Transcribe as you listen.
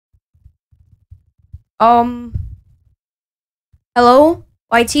Hello,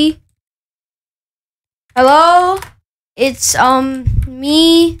 YT. Hello, it's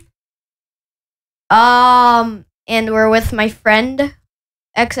me. And we're with my friend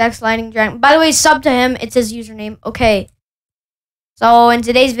XX Lightning Dragon. By the way, sub to him. It's his username. Okay. So in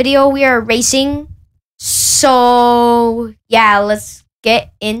today's video, we are racing. So yeah, let's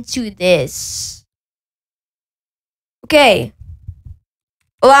get into this. Okay.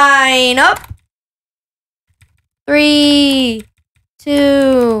 Line up. 3,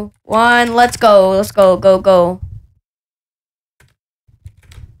 2, 1. Let's go. Let's go. Go.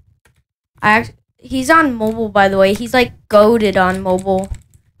 He's on mobile, by the way. He's like goated on mobile.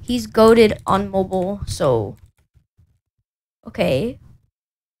 He's goated on mobile. So okay.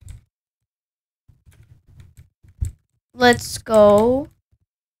 Let's go.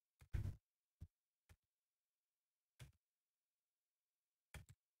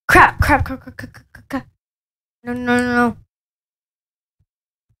 Crap. No.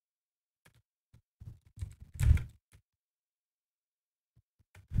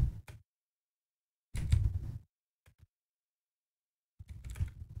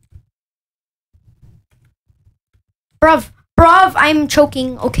 Bruv, I'm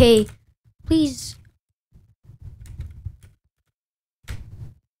choking. Okay. Please.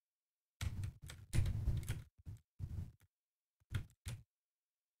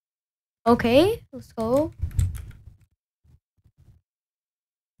 Okay, let's go.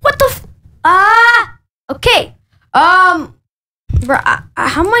 What the okay. Bro, how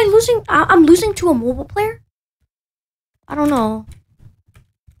am I losing? I'm losing to a mobile player? I don't know.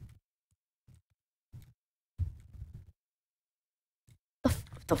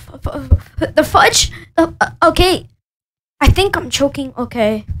 The fudge? Okay. I think I'm choking.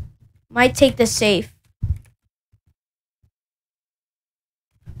 Okay. Might take this safe.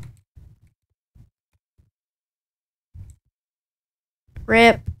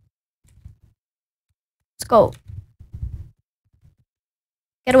 Rip. Let's go.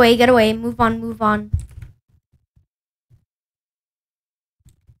 Get away. Move on.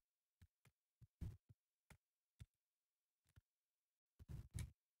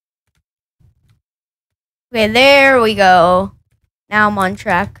 Okay, there we go. Now I'm on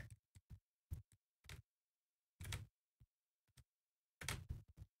track.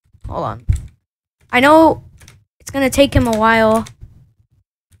 Hold on. I know it's gonna take him a while.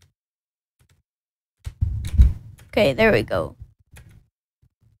 Okay, there we go.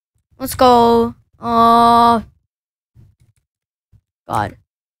 Let's go. Oh, God.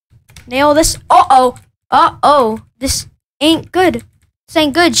 Nail this. Uh-oh. This ain't good. This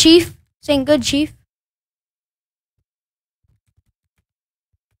ain't good, Chief.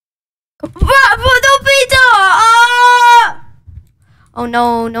 Oh,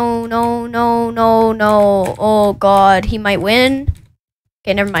 no. Oh, God. He might win.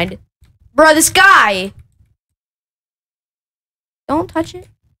 Okay, never mind. Bro, this guy. Don't touch it.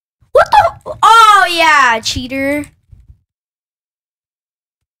 What the? Oh, yeah, cheater.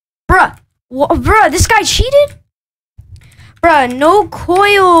 Bruh, this guy cheated? Bruh, no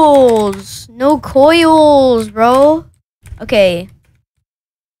coils. No coils, bro. Okay.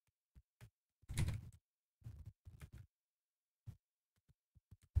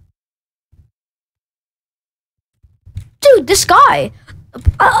 Dude, this guy.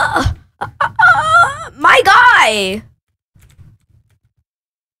 My guy.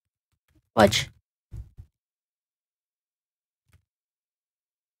 Watch.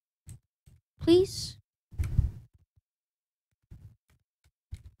 Please.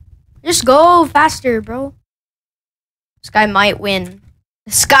 Just go faster, bro. This guy might win.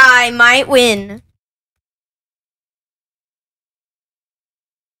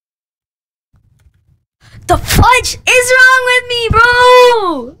 The fudge is wrong with me,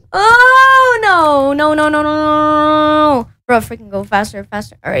 bro. Oh, no. Bro, freaking go faster.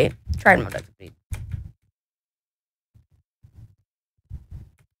 All right, try mode activate.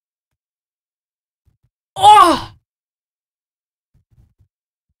 Oh!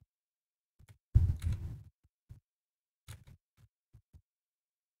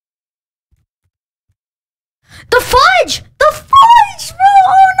 The fudge, bro.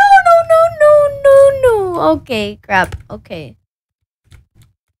 Oh, no. Okay, crap. Okay.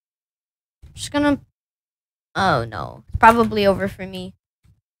 Just gonna. Oh no, it's probably over for me.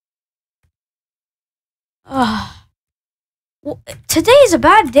 Today is a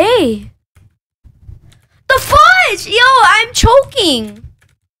bad day. The fudge! Yo, I'm choking.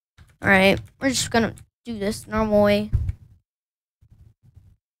 All right, we're just gonna do this normal way.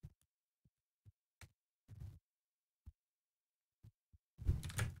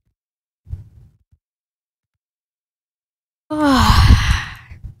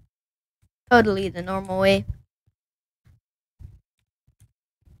 Totally the normal way.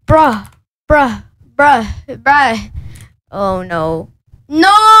 Bruh. Bruh. Bruh. Bruh. Oh, no.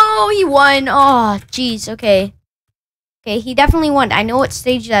 No! He won. Oh, jeez. Okay. Okay, he definitely won. I know what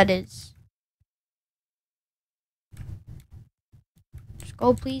stage that is. Just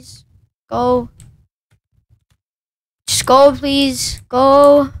go, please. Go. Just go, please.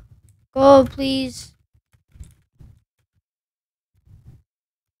 Go. Go, please.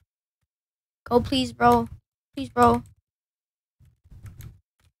 Go, please, bro. Please, bro.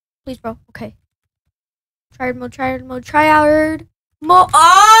 Please, bro. Okay. Tryhard mode, tryhard mode, tryhard mode.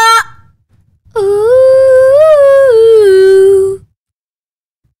 Ah! Ooh.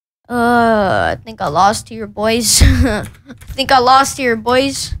 I think I lost here, boys. I think I lost here,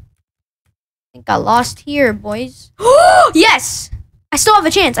 boys. Yes! I still have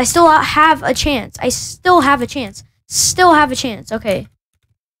a chance. I still have a chance. Still have a chance. Okay.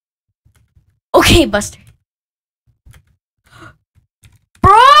 Okay, Buster.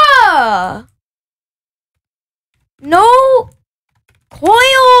 Bruh! No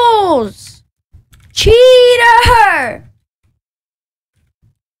coils! Cheater!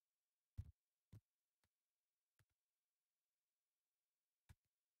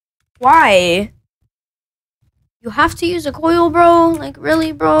 Why? You have to use a coil, bro? Like,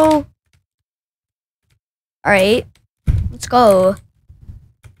 really, bro? Alright. Let's go.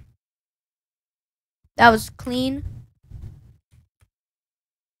 That was clean.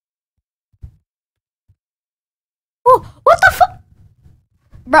 Oh, what the fuck?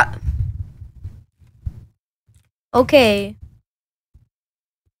 Bruh. Okay.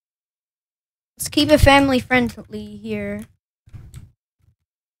 Let's keep it family friendly here.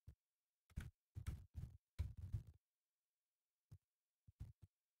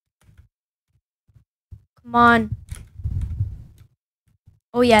 Come on.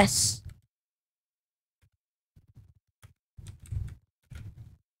 Oh, yes.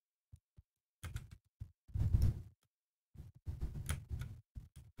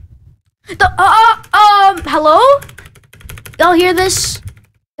 Hello? Y'all hear this?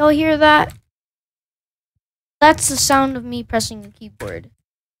 Y'all hear that? That's the sound of me pressing the keyboard.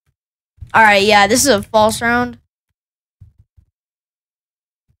 Alright, yeah, this is a false round.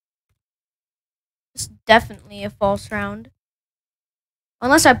 It's definitely a false round.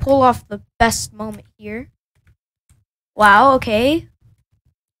 Unless I pull off the best moment here. Wow, okay.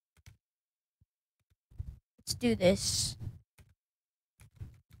 Let's do this.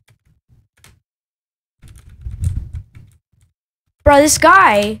 Bro, this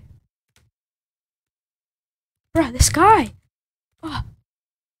guy. Oh.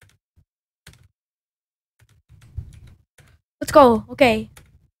 Let's go. Okay.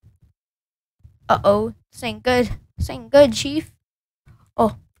 Uh-oh. This ain't good. This ain't good, Chief.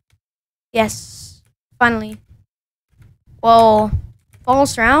 Oh. Yes. Finally. Well,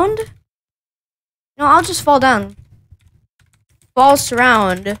 false round? No, I'll just fall down. False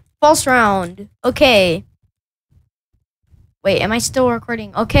round. False round. Okay. Wait, am I still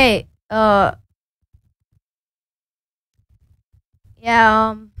recording? Okay.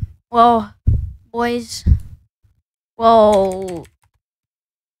 Yeah, well, boys. Well,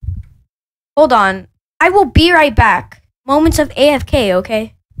 hold on. I will be right back. Moments of AFK,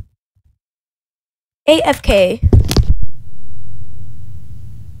 okay? AFK.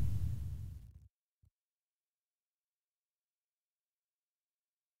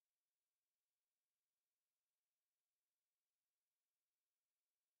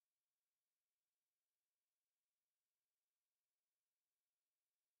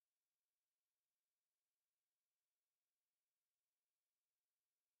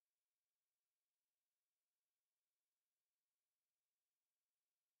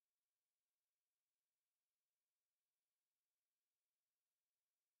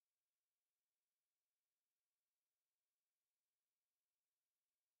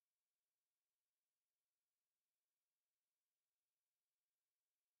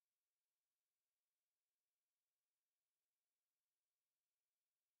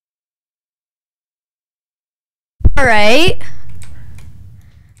 Alright.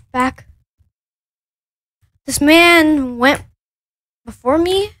 Back. This man went before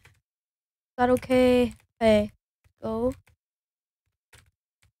me? Is that okay? Okay. Go.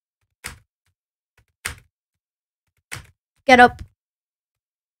 Get up.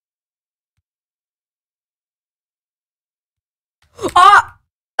 Ah!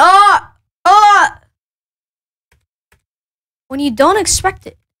 Ah! Ah! When you don't expect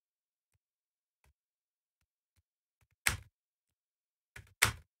it.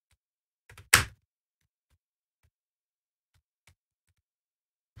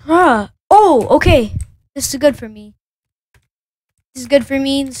 Huh. Oh! Oh, okay. This is good for me. This is good for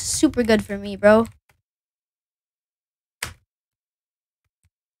me. This is super good for me, bro.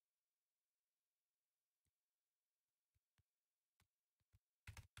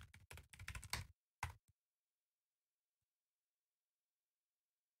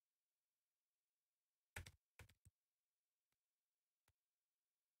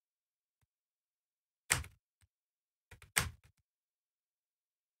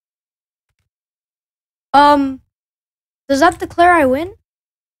 Does that declare I win?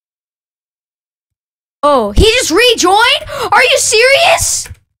 Oh, he just rejoined? Are you serious?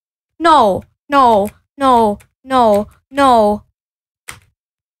 No, no, no, no, no.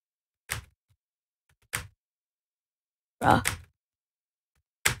 Bruh.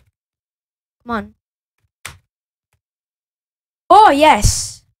 Come on. Oh,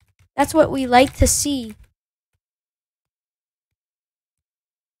 yes. That's what we like to see.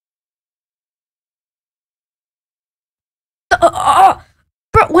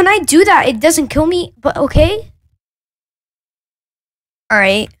 Bro, when I do that, it doesn't kill me, but okay.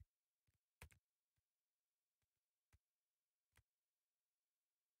 Alright.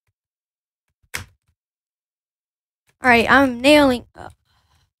 Alright, I'm nailing.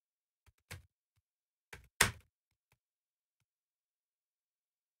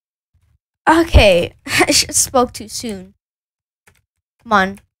 Okay, I spoke too soon. Come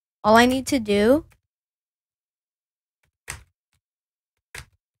on. All I need to do.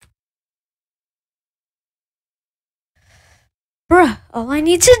 Bruh, all I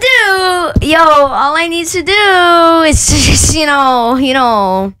need to do. Yo, all I need to do is just, you know.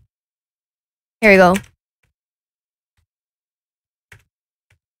 Here we go.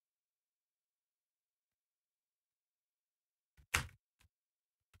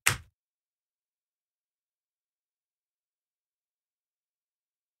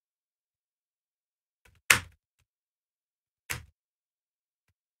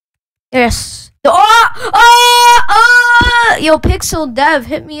 Yes. Yo, Pixel Dev,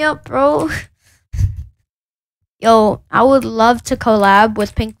 hit me up, bro. Yo, I would love to collab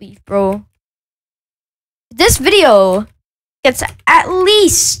with Pinkleaf, bro. This video gets at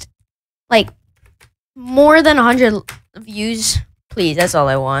least, like, more than 100 views. Please, that's all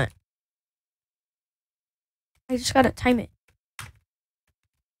I want. I just gotta time it.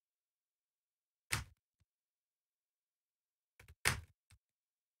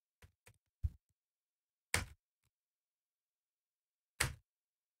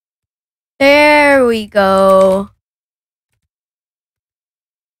 There we go.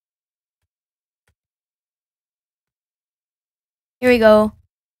 Here we go.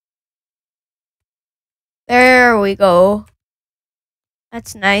 There we go.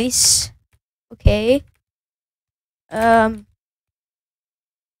 That's nice. Okay.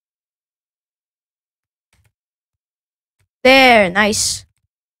 There, nice.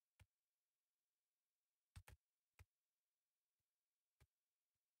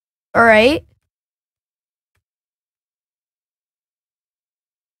 All right.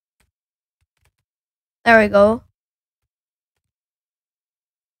 There we go.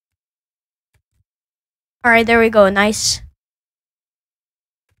 All right, there we go. Nice.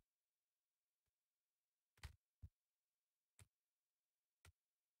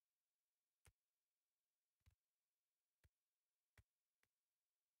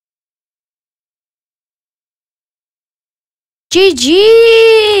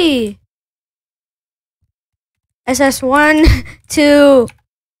 GG! SS1 to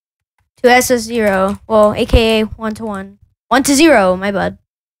SS0. Well, aka 1 to 1. 1 to 0, my bad.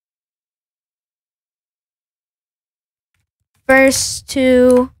 First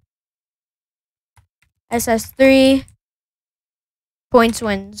to SS3. Points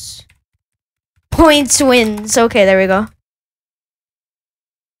wins. Points wins. Okay, there we go.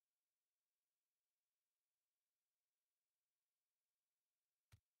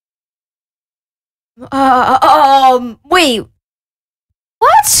 Wait.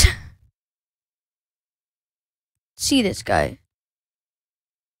 What? See this guy.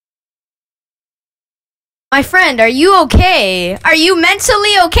 My friend, are you okay? Are you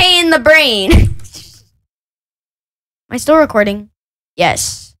mentally okay in the brain? Am I still recording?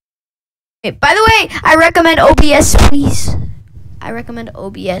 Yes. Okay, by the way, I recommend OBS, please. I recommend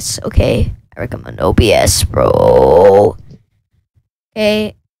OBS, okay? I recommend OBS, bro.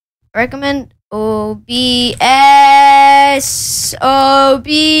 Okay. I recommend OBS.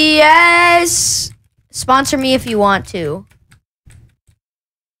 OBS. Sponsor me if you want to.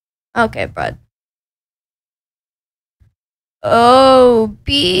 Okay, bud.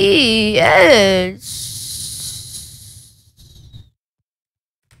 OBS.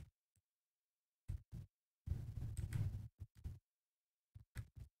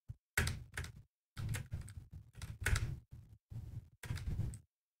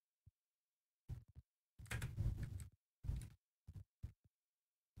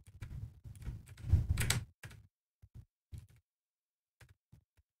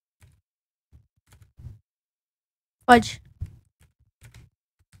 Fudge.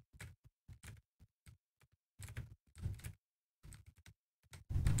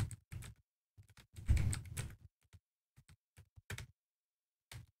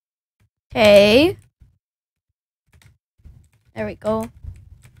 Okay. There we go.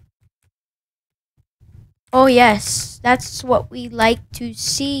 Oh, yes. That's what we like to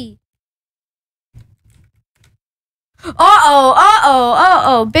see. Uh-oh, uh-oh,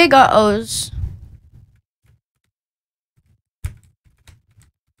 uh-oh. Big uh-ohs.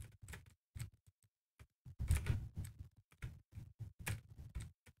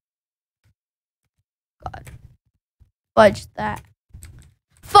 God. Fudge that.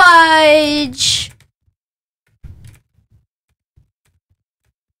 Fudge!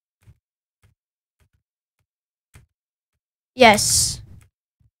 Yes.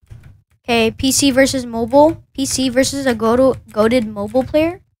 Okay, PC versus mobile. PC versus a goated mobile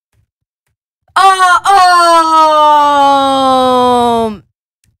player. Oh!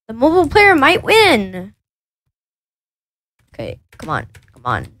 The mobile player might win. Okay, come on. Come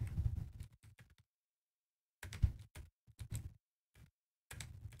on.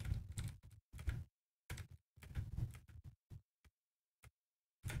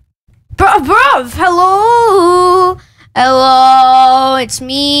 Bruv, hello! Hello, it's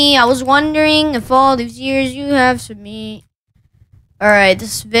me. I was wondering if all these years you have to me. Alright,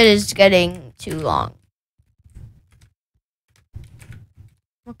 this vid is getting too long.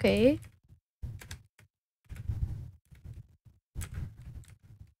 Okay.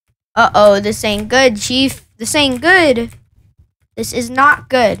 Uh-oh, this ain't good, Chief. This ain't good. This is not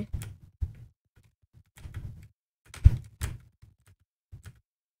good.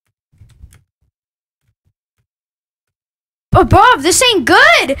 Oh, bruv, this ain't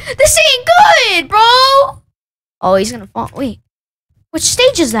good. This ain't good, bro. Oh, he's gonna fall. Wait. Which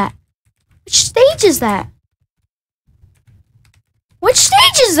stage is that? Which stage is that? Which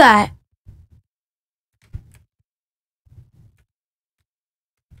stage is that?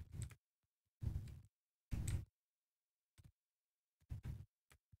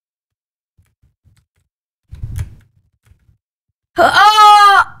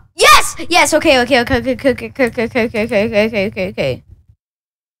 Yes! Yes, okay.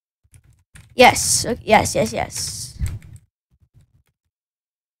 Yes, yes.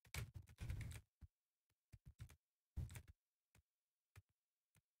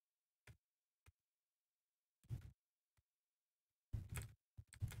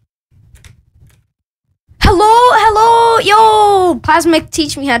 Hello, yo, Plasmic,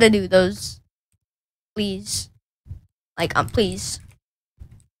 teach me how to do those, please. Like, please.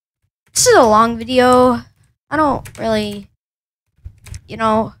 This is a long video. I don't really, you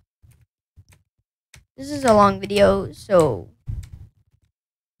know, this is a long video, so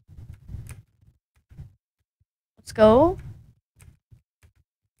let's go.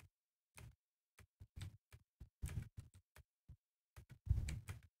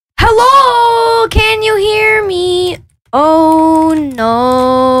 Hello, can you hear me? Oh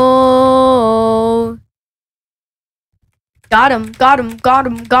no. Got him.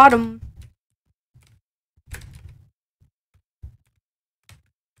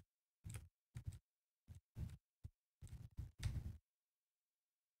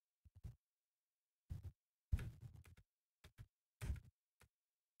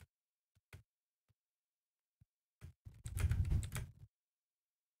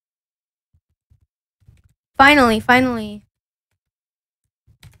 Finally.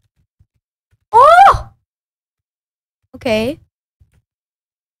 Oh! Okay.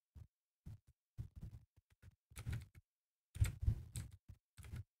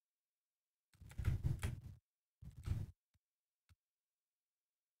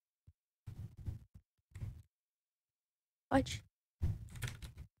 Watch.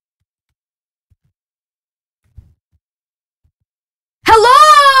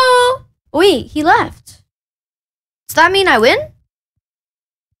 Hello! Wait, he left. Does that mean I win?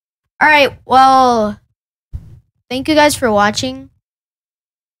 Alright, well, thank you guys for watching.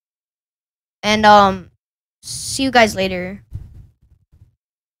 And, see you guys later.